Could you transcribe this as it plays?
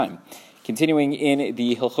time. Continuing in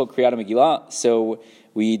the Hilchot Kriyat Megillah, so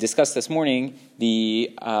we discussed this morning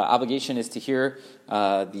the obligation is to hear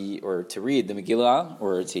to read the Megillah,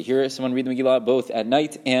 or to hear someone read the Megillah both at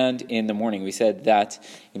night and in the morning. We said that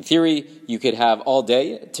in theory you could have all day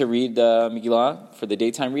to read the Megillah for the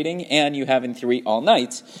daytime reading, and you have in theory all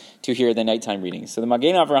night to hear the nighttime reading. So the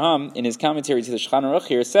Magen Avraham in his commentary to the Shulchan Aruch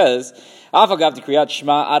here says, "Afagav de Kriyat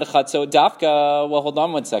Shema ad Chatzot dafka." Well, hold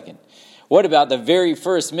on one second. What about the very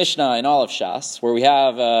first Mishnah in all of Shas, where we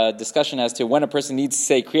have a discussion as to when a person needs to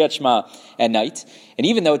say Kriyat Shema at night? And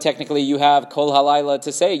even though technically you have Kol Halayla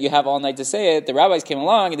to say it, you have all night to say it, the rabbis came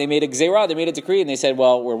along and they made a Gzeirah, they made a decree, and they said,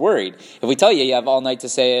 well, we're worried. If we tell you you have all night to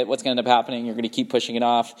say it, what's going to end up happening? You're going to keep pushing it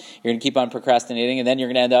off, you're going to keep on procrastinating, and then you're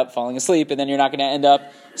going to end up falling asleep, and then you're not going to end up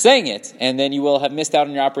saying it. And then you will have missed out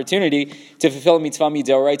on your opportunity to fulfill mitzvah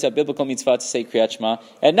midoraita, a biblical mitzvah, to say Kriyat Shema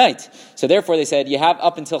at night. So therefore they said, you have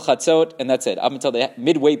up until Chatzot, and that's it, up until the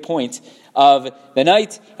midway point of the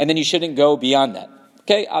night, and then you shouldn't go beyond that.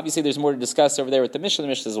 Okay, obviously there's more to discuss over there with the Mishnah. The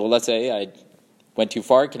Mishnah says, well, let's say I went too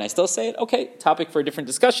far, can I still say it? Okay, topic for a different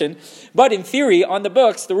discussion. But in theory, on the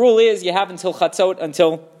books, the rule is you have until Chatzot,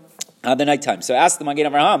 until the nighttime. So ask the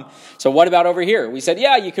Magen Avraham, so what about over here? We said,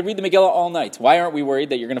 yeah, you could read the Megillah all night. Why aren't we worried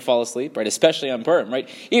that you're going to fall asleep, right? Especially on Purim, right?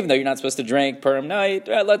 Even though you're not supposed to drink Purim night,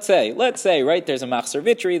 let's say, right? There's a Machzor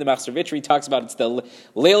Vitri. The Machzor Vitri talks about it's the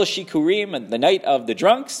Leil Shikurim, the night of the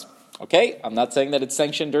drunks. Okay, I'm not saying that it's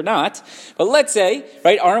sanctioned or not, but let's say,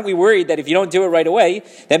 right, aren't we worried that if you don't do it right away,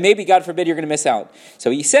 that maybe, God forbid, you're going to miss out? So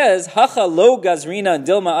he says, Hacha lo gazrina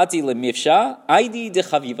dilma ati lemifsha, aidi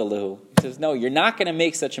dechaviva lehu. He says, no, you're not going to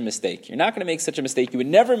make such a mistake. You're not going to make such a mistake. You would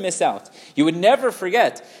never miss out. You would never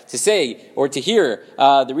forget to say or to hear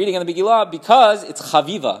the reading of the Megillah because it's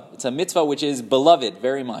chaviva. It's a mitzvah which is beloved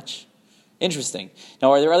very much. Interesting.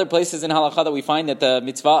 Now, are there other places in halakha that we find that the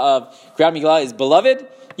mitzvah of Kriyat Megillah is beloved?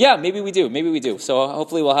 Yeah, maybe we do. So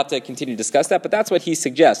hopefully we'll have to continue to discuss that, but that's what he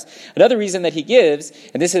suggests. Another reason that he gives,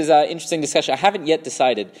 and this is an interesting discussion, I haven't yet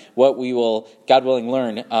decided what we will, God willing,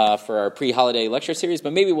 learn for our pre-holiday lecture series,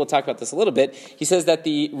 but maybe we'll talk about this a little bit. He says that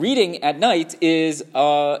the reading at night is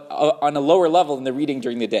on a lower level than the reading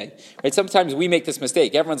during the day. Right? Sometimes we make this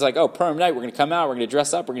mistake. Everyone's like, oh, Purim night, we're going to come out, we're going to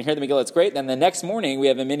dress up, we're going to hear the Megillah, it's great. Then the next morning we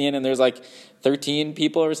have a minyan and there's like 13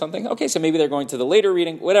 people or something. Okay, so maybe they're going to the later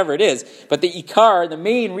reading, whatever it is. But the Ikar, the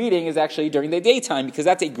main reading, is actually during the daytime because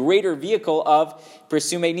that's a greater vehicle of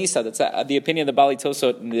Persume Nisa. That's the opinion of the Bali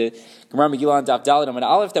Tosot in the Gemara Megillah and Daf Dalet and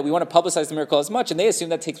Aleph, that we want to publicize the miracle as much, and they assume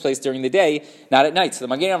that takes place during the day, not at night. So the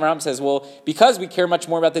Magen Avraham says, well, because we care much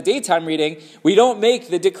more about the daytime reading, we don't make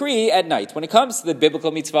the decree at night. When it comes to the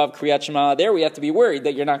biblical mitzvah of Kriyat Shema, there we have to be worried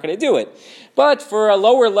that you're not going to do it. But for a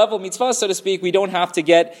lower level mitzvah, so to speak, we don't have to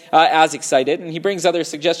get as excited. And he brings other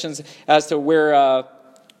suggestions as to where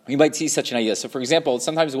you might see such an idea. So, for example,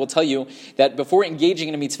 sometimes we'll tell you that before engaging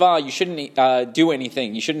in a mitzvah, you shouldn't do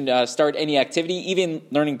anything. You shouldn't start any activity, even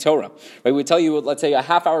learning Torah. Right? We tell you, let's say, a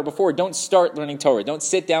half hour before, don't start learning Torah. Don't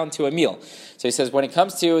sit down to a meal. So he says, when it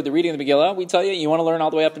comes to the reading of the Megillah, we tell you, you want to learn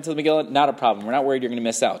all the way up until the Megillah, not a problem. We're not worried you're going to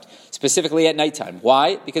miss out. Specifically at nighttime.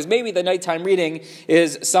 Why? Because maybe the nighttime reading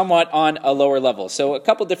is somewhat on a lower level. So a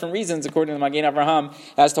couple different reasons, according to the Magen Avraham,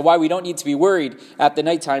 as to why we don't need to be worried at the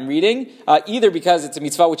nighttime reading, either because it's a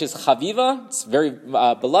mitzvah which is chaviva, it's very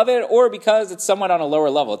beloved, or because it's somewhat on a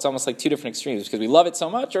lower level. It's almost like two different extremes, because we love it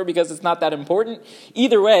so much, or because it's not that important.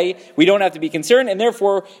 Either way, we don't have to be concerned, and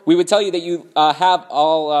therefore, we would tell you that you have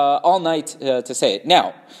all night to say it.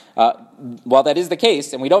 Now, while that is the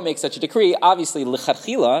case, and we don't make such a decree, obviously,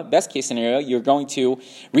 l'chadchila, best case scenario, you're going to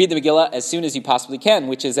read the Megillah as soon as you possibly can,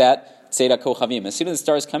 which is at Seder Kochavim. As soon as the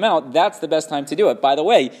stars come out, that's the best time to do it. By the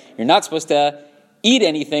way, you're not supposed to eat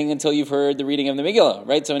anything until you've heard the reading of the Megillah,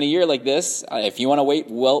 right? So in a year like this, if you want to wait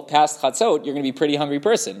well past Chatzot, you're going to be a pretty hungry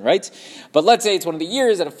person, right? But let's say it's one of the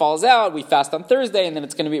years that it falls out, we fast on Thursday, and then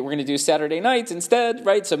we're going to do Saturday nights instead,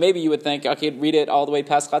 right? So maybe you would think, okay, read it all the way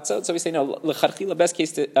past Chatzot. So we say, no, l'chadchila, best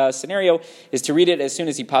case scenario is to read it as soon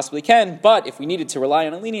as you possibly can, but if we needed to rely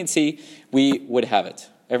on a leniency, we would have it.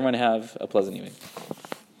 Everyone have a pleasant evening.